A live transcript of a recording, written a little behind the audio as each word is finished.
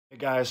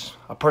Guys,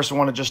 I personally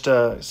want to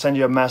just send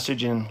you a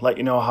message and let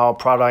you know how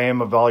proud I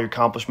am of all your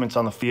accomplishments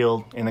on the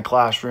field, in the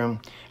classroom,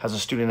 as a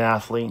student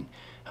athlete.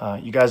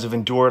 You guys have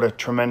endured a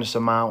tremendous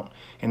amount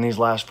in these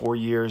last 4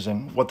 years,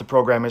 and what the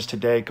program is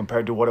today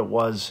compared to what it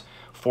was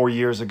 4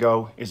 years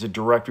ago is a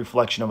direct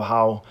reflection of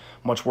how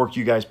much work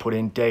you guys put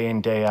in,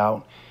 day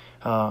out.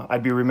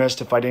 I'd be remiss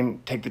if I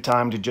didn't take the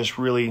time to just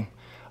really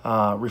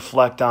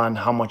reflect on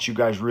how much you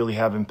guys really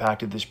have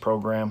impacted this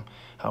program.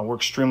 We're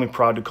extremely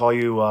proud to call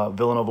you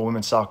Villanova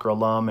women's soccer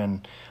alum,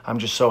 and I'm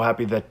just so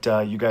happy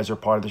that you guys are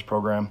part of this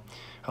program.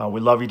 We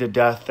love you to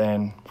death,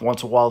 and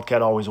once a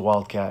Wildcat, always a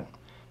Wildcat.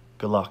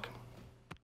 Good luck.